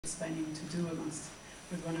satisfying to do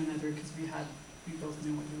with one another, because we both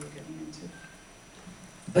knew what we were getting into.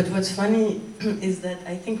 But what's funny is that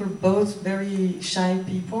I think we're both very shy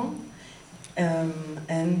people,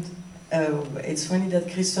 and it's funny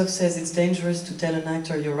that Christophe says it's dangerous to tell an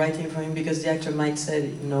actor you're writing for him because the actor might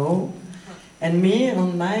say no. And me,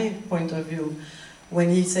 on my point of view, when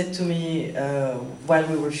he said to me while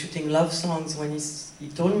we were shooting love songs, when he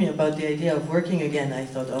told me about the idea of working again, I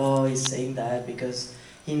thought, oh, he's saying that because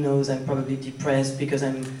he knows I'm probably depressed because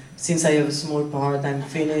since I have a small part, I'm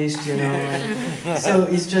finished, you know. So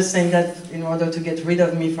he's just saying that in order to get rid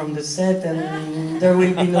of me from the set, and there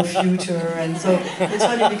will be no future. And so it's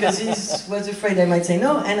funny because he was afraid I might say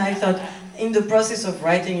no, and I thought in the process of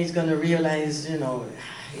writing he's going to realize, you know,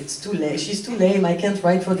 it's too late. She's too lame. I can't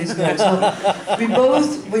write for this girl. So we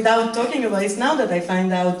both, without talking about it, it's now that I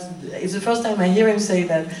find out, it's the first time I hear him say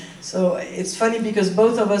that. So it's funny because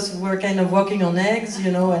both of us were kind of walking on eggs,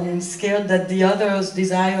 you know, and scared that the other's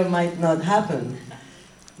desire might not happen,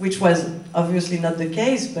 which was obviously not the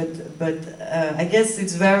case. But I guess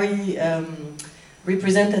it's very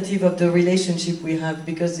representative of the relationship we have,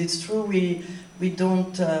 because it's true we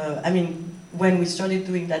don't. I mean, when we started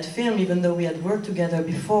doing that film, even though we had worked together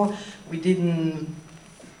before, we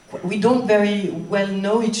don't very well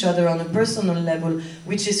know each other on a personal level,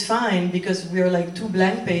 which is fine because we're like two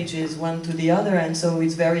blank pages, one to the other, and so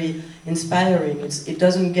it's very inspiring. It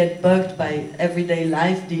doesn't get bugged by everyday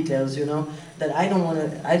life details, you know, that I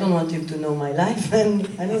don't want him to know my life, and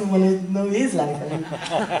I don't want to know his life. And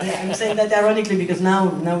I'm saying that ironically because now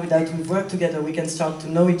that we've worked together, we can start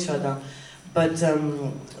to know each other. But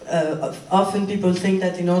often people think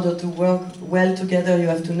that in order to work well together, you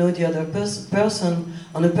have to know the other person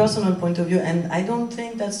on a personal point of view, and I don't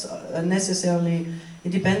think that's necessarily.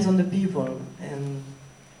 It depends on the people. And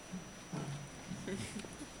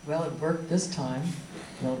well, it worked this time.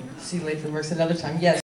 We'll see later if it works another time. Yes.